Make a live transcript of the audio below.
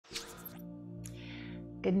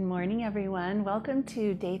Good morning, everyone. Welcome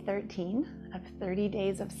to day 13 of 30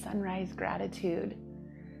 Days of Sunrise Gratitude.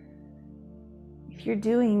 If you're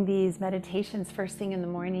doing these meditations first thing in the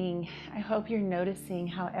morning, I hope you're noticing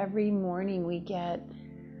how every morning we get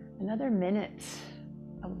another minute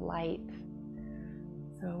of light.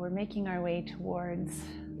 So we're making our way towards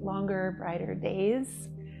longer, brighter days.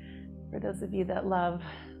 For those of you that love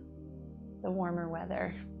the warmer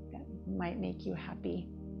weather, that might make you happy.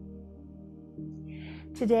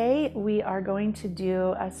 Today, we are going to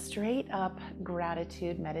do a straight up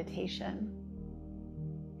gratitude meditation.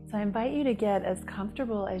 So I invite you to get as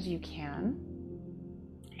comfortable as you can.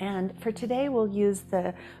 And for today, we'll use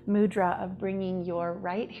the mudra of bringing your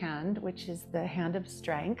right hand, which is the hand of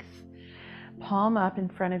strength, palm up in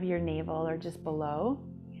front of your navel or just below.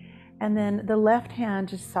 And then the left hand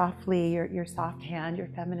just softly, your soft hand, your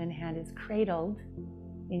feminine hand is cradled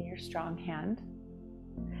in your strong hand.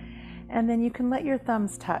 And then you can let your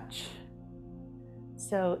thumbs touch.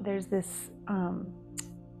 So there's this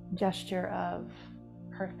gesture of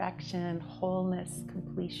perfection, wholeness,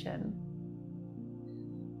 completion.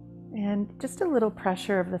 And just a little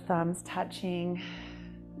pressure of the thumbs touching.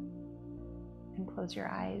 And close your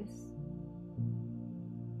eyes.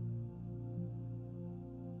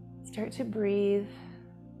 Start to breathe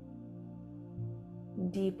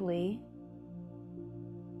deeply.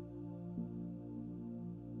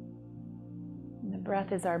 The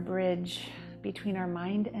breath is our bridge between our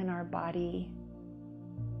mind and our body.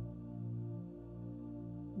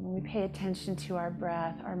 When we pay attention to our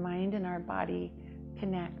breath, our mind and our body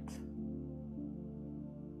connect.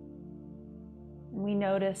 And we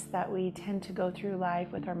notice that we tend to go through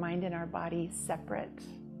life with our mind and our body separate,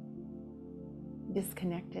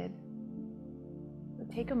 disconnected. So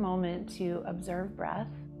take a moment to observe breath.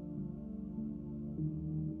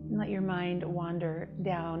 And let your mind wander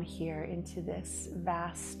down here into this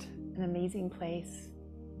vast and amazing place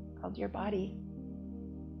called your body.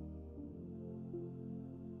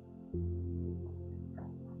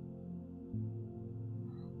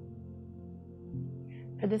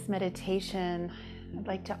 For this meditation, I'd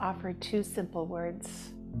like to offer two simple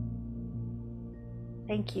words.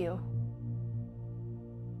 Thank you.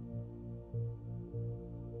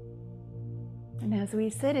 And as we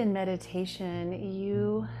sit in meditation,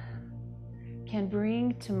 you can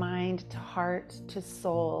bring to mind, to heart, to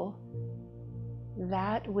soul,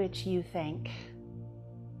 that which you thank.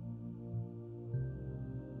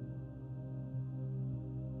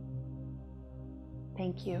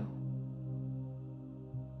 Thank you.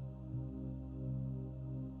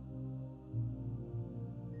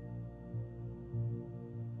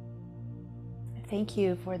 Thank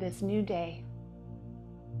you for this new day.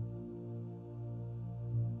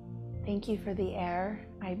 Thank you for the air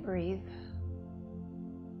I breathe.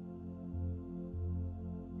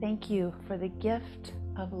 Thank you for the gift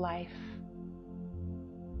of life.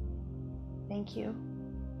 Thank you.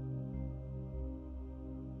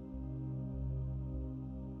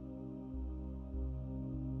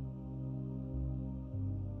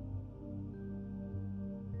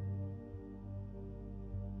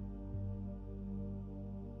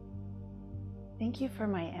 Thank you for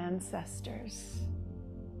my ancestors,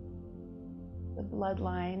 the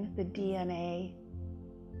bloodline, the DNA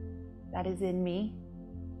that is in me.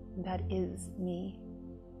 That is me.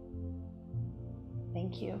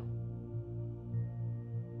 Thank you.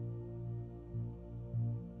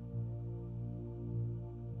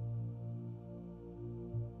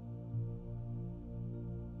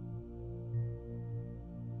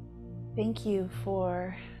 Thank you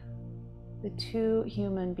for the two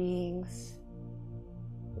human beings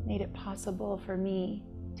that made it possible for me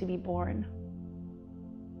to be born.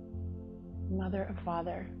 Mother and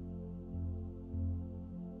father.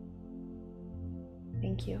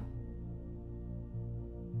 Thank you.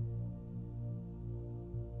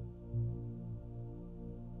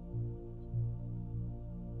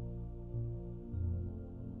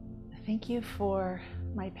 Thank you for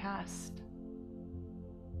my past,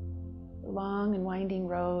 the long and winding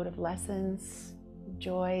road of lessons, of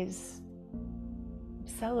joys, of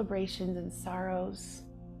celebrations and sorrows.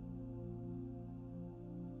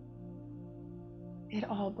 It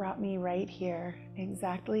all brought me right here,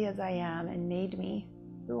 exactly as I am, and made me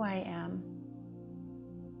who I am.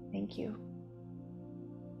 Thank you.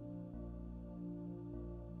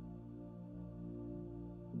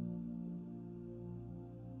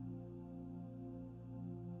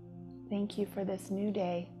 Thank you for this new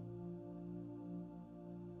day.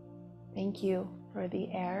 Thank you for the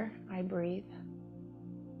air I breathe.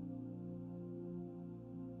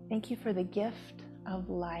 Thank you for the gift of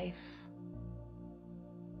life.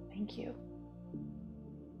 Thank you.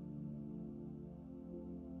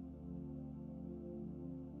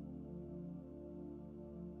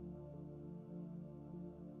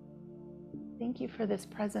 Thank you for this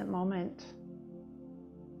present moment.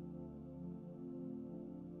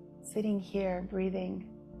 Sitting here, breathing,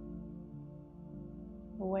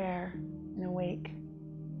 aware and awake.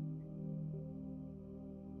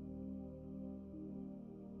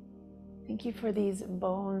 Thank you for these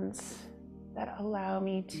bones that allow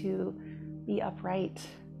me to be upright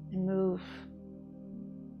and move,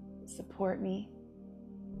 support me.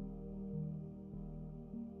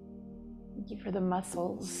 Thank you for the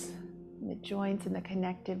muscles, and the joints, and the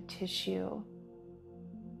connective tissue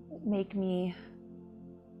that make me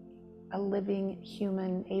a living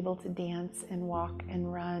human able to dance and walk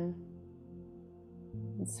and run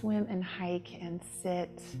and swim and hike and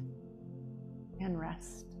sit and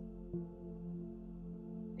rest.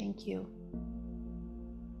 Thank you.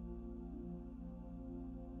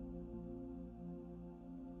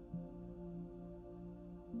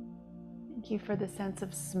 Thank you for the sense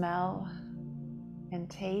of smell and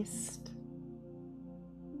taste,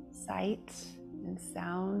 sight and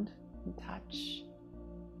sound and touch.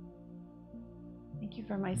 Thank you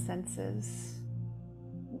for my senses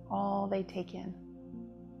and all they take in.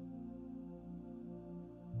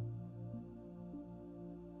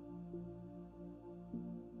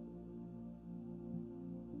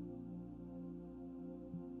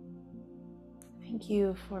 Thank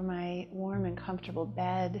you for my warm and comfortable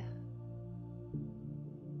bed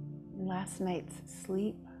and last night's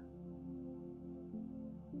sleep.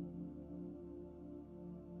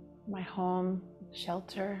 My home,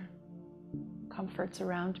 shelter, comforts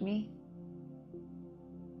around me.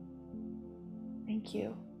 Thank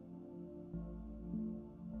you.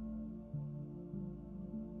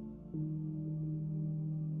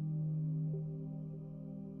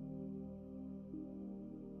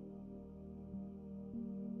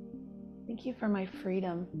 Thank you for my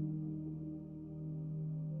freedom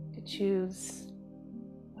to choose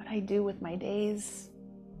what I do with my days,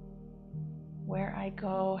 where I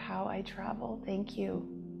go, how I travel. Thank you.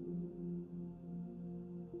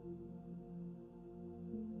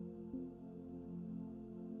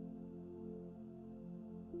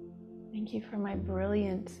 Thank you for my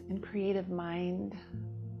brilliant and creative mind.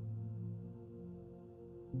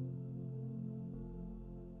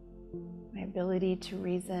 My ability to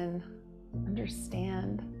reason,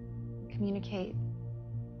 understand, communicate.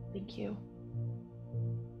 Thank you.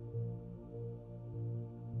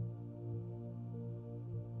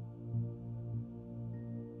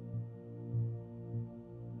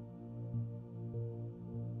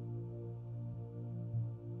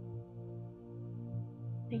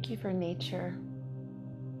 Thank you for nature.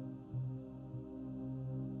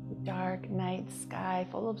 The dark night sky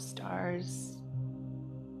full of stars.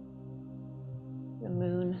 The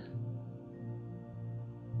moon.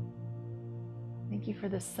 Thank you for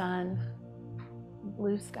the sun,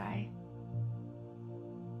 blue sky.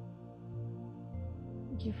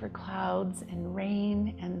 Thank you for clouds and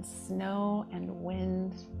rain and snow and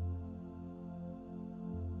wind.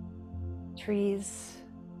 Trees,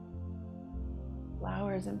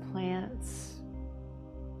 flowers and plants,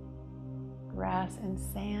 grass and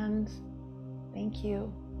sand. Thank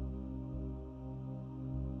you.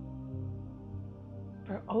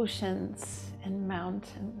 For oceans and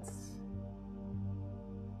mountains.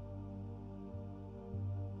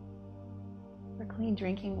 For clean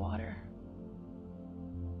drinking water.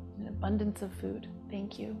 An abundance of food.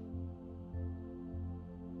 Thank you.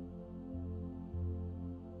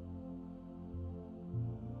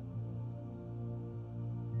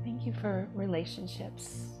 Thank you for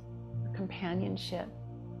relationships, for companionship,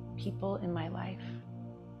 people in my life.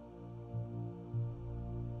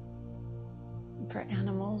 And for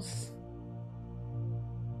animals,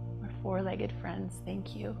 or four-legged friends.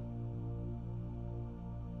 Thank you.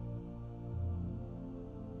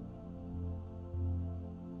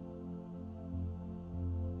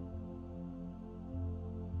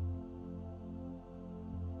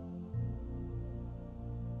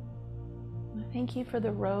 Thank you for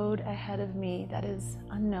the road ahead of me that is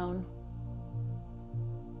unknown.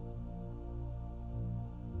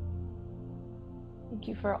 Thank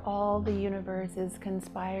you for all the universe is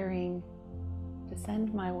conspiring to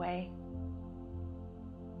send my way.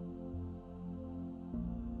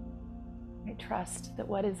 I trust that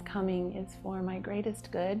what is coming is for my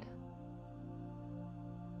greatest good.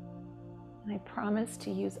 And I promise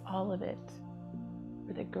to use all of it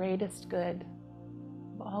for the greatest good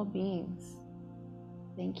of all beings.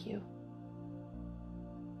 Thank you.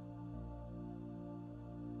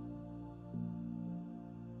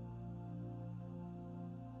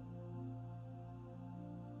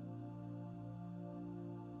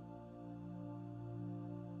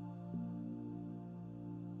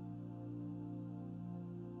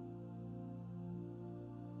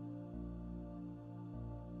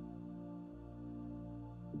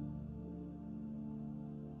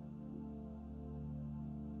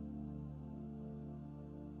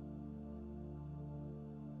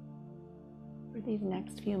 these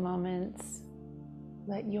next few moments,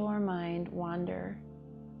 let your mind wander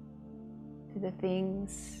to the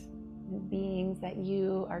things and beings that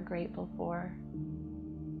you are grateful for,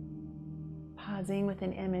 pausing with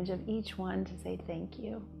an image of each one to say thank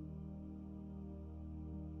you.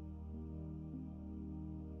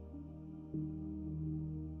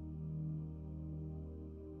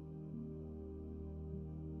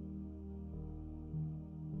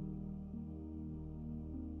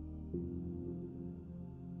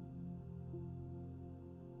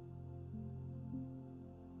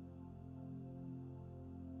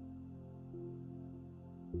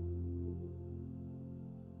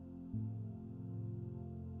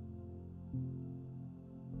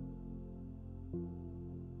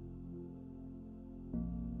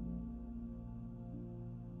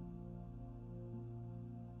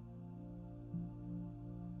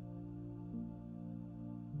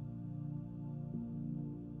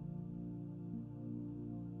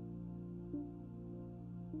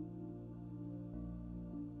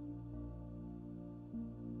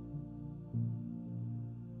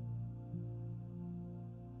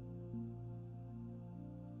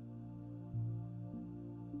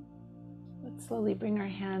 Let's slowly bring our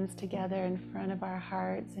hands together in front of our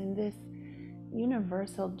hearts in this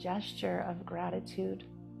universal gesture of gratitude.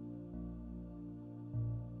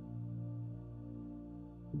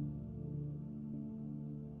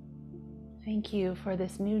 Thank you for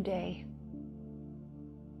this new day.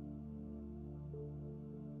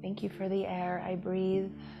 Thank you for the air I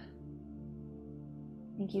breathe.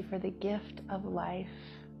 Thank you for the gift of life.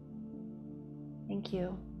 Thank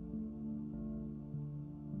you.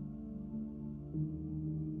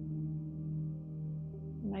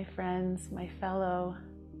 My friends, my fellow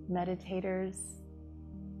meditators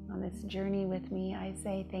on this journey with me, I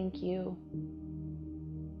say thank you.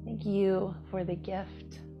 Thank you for the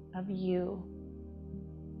gift of you,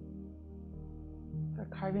 for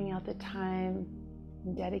carving out the time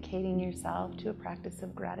and dedicating yourself to a practice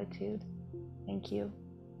of gratitude. Thank you.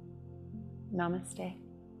 Namaste.